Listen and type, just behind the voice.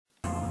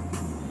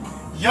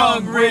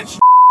Young, rich,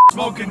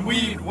 smoking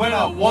weed when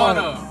I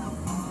wanna.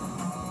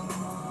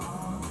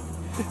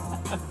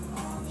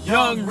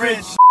 Young,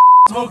 rich,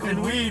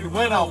 smoking weed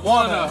when I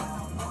wanna.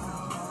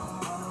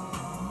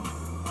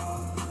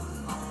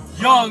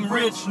 Young,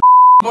 rich,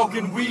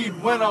 smoking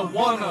weed when I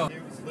wanna.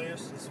 Use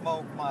this to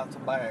smoke my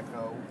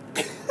tobacco.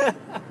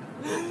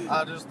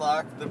 I just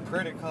like the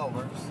pretty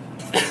colors.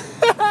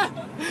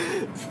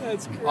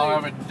 That's great.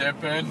 I'll have a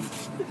dip in.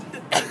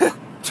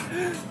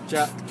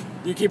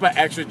 You keep an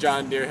extra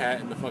John Deere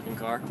hat in the fucking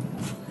car.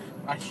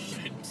 I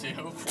should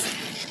too.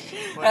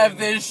 Have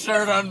this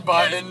shirt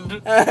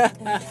unbuttoned.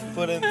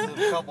 Put in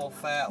a couple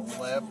fat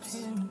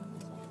lips.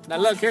 Now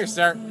look here,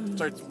 sir.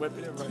 Starts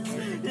whipping it right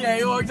here. Yeah,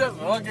 he walks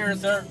up. Look here,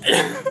 sir.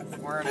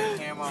 Wearing a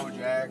camo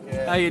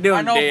jacket. How you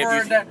doing,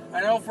 I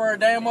know for a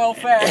damn well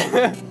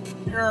fact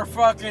you're a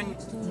fucking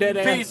Dead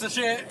ass. piece of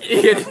shit.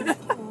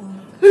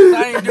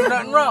 I ain't do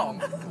nothing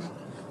wrong.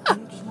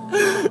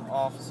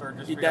 Officer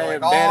just You be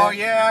like, damn oh dead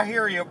yeah, I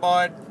hear you,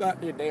 bud.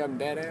 Not your damn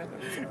dead ass.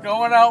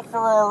 Going out for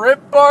a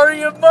rip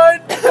party,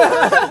 bud.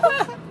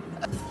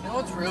 You know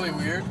what's really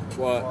weird?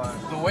 What?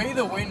 The way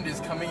the wind is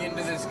coming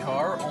into this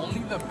car,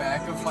 only the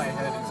back of my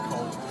head is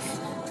cold.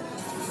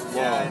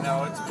 Yeah, I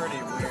know, it's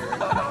pretty weird.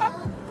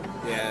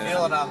 Yeah.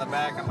 Feel it on the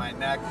back of my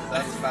neck, but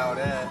that's about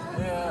it.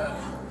 Yeah.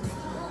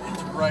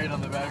 It's right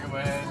on the back of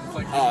my head. It's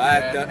like Oh,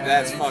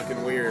 that's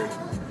fucking weird.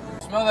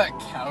 Smell that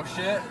cow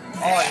shit?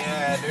 Oh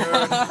yeah,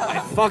 dude. I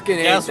fucking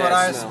hate Guess that what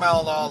I smell.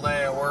 smelled all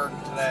day at work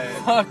today?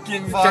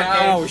 Fucking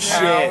cow cow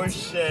shit.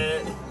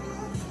 shit.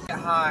 Get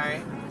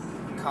high,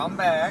 come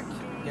back,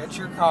 get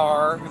your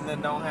car, and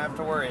then don't have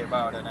to worry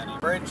about it anymore.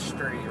 Bridge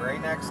Street, right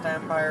next to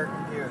Empire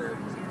Computer.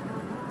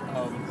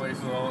 Oh, the place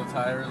with all the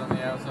tires on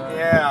the outside?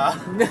 Yeah,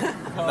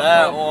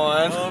 that I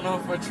one. don't know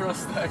if I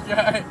trust that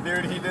guy.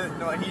 Dude, he didn't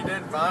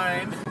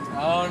mind.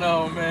 I don't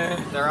know,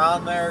 man. They're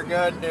on there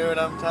good, dude,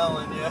 I'm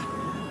telling you.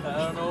 I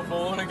don't know if I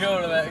want to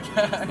go to that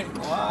guy.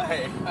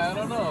 Why? I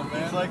don't know,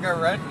 man. He's like a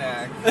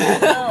redneck.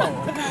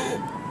 No.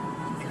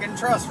 You can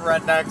trust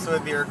rednecks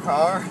with your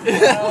car. I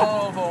don't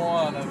know if I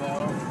want to,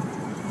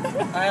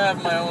 though. I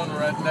have my own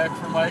redneck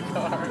for my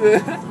car.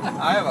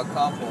 I have a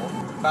couple.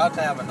 About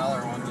to have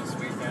another one this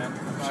weekend.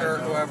 I'm sure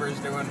know. whoever's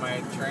doing my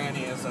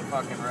tranny is a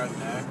fucking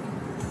redneck.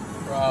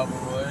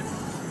 Probably.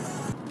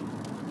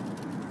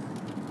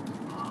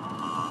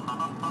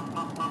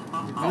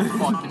 Oh,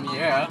 fucking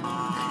yeah.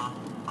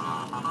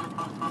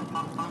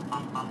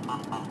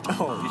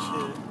 Holy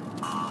shit.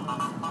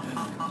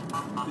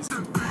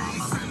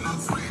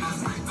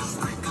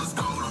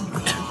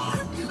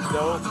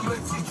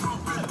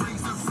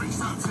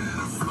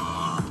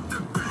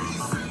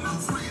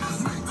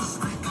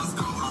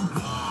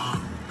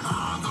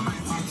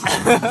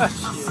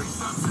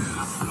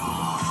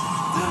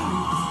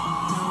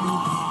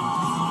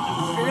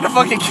 You're gonna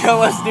fucking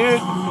kill us, dude.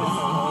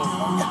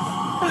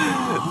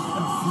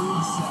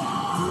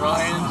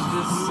 Ryan's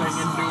just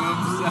singing to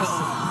himself.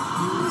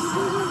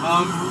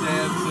 I'm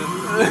dancing.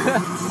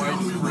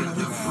 Mike's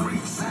freaking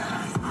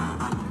out.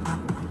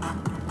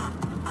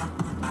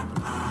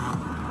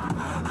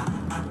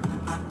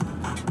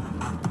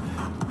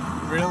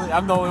 Really?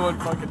 I'm the only one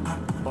fucking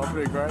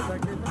bumping and grinding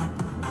back here now?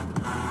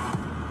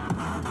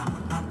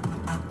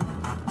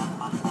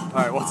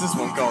 Alright, what's this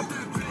one called?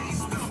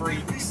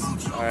 Freaks.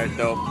 Alright,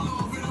 dope.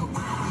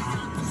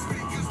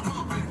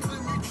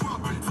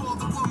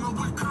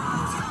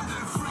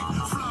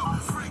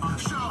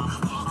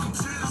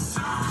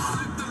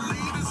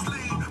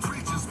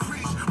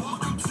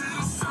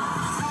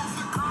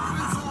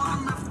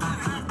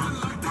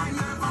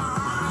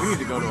 We need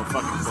to go to a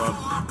fucking club.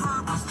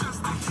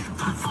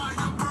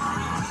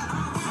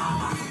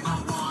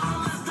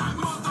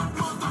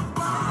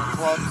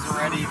 Club's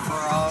ready for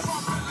us.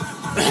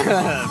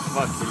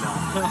 Fuck you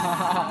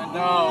not.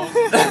 No.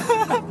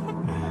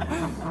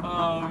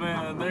 Oh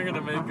man, they're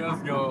gonna make us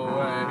go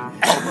away.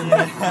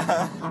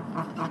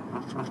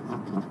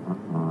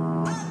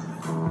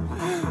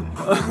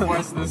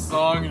 Request this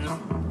song and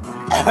just.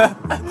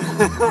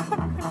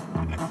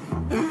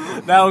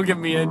 That'll get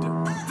me into.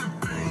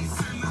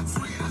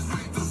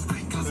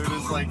 They're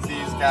just like,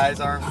 these guys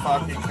aren't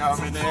fucking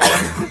coming in.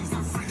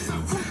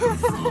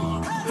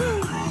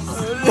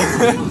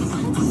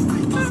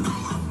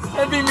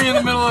 That'd be me in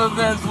the middle of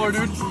the dance floor,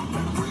 dude.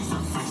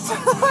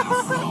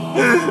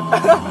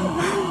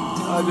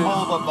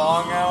 Pull the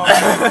bong out.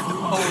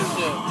 Holy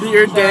shit.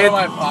 You're It's out of dead.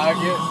 my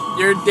pocket.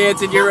 You're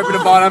dancing, you're ripping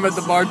a bottom at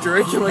the bar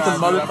drinking like a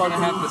Nah, dude, I'm gonna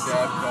motherfucker. have the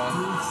dab gun.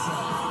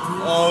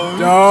 Oh,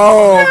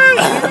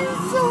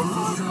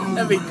 No!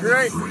 That'd be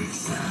great.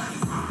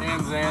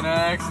 And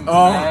Xanax and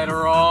Oh.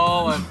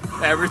 Adderall and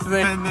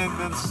Everything. and then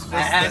just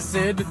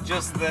acid.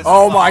 just this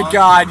Oh my song.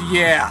 god,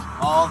 yeah.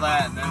 All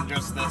that, and then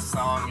just this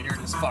song, and you're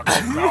just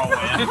fucking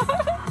going.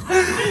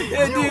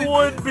 You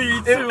would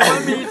be too.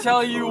 Let me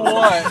tell you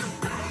what.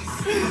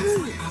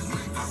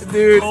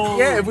 Dude, Oh.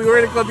 yeah, if we were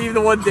in a club, you'd be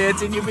the one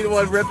dancing, you'd be the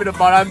one ripping a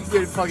bottom,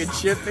 getting fucking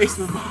shit faced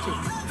with a bunch of.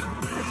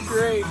 That's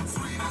great.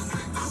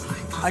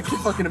 I can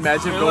fucking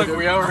imagine Hey, going look, to.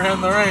 we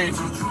outran the range.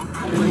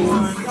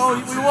 Oh,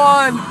 we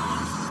won!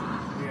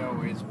 We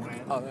always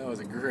Oh, that was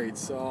a great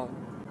song.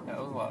 That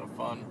was a lot of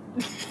fun.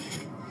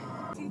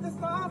 See the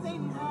stars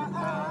in my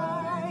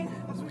eyes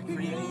as we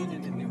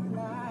created a new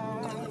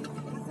life.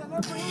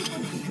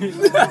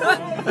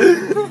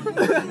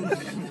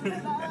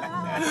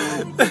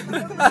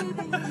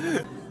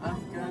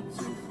 I've got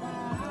to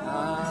find.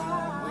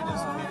 We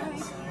just can't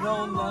sing. No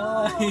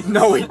lie.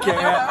 No, we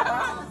can't.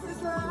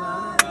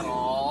 At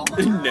all.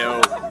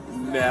 No,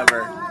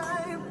 never.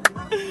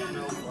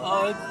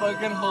 Oh, it's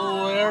fucking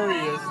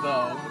hilarious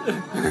though.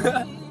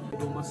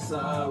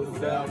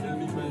 Without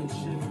any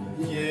mention.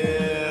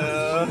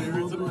 Yeah.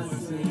 It's a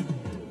blessing.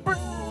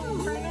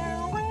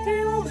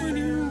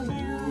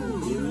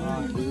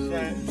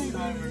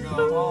 Time to go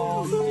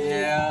home.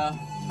 Yeah.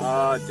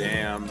 Oh,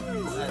 damn.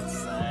 That's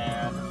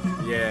sad.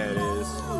 Yeah, it is.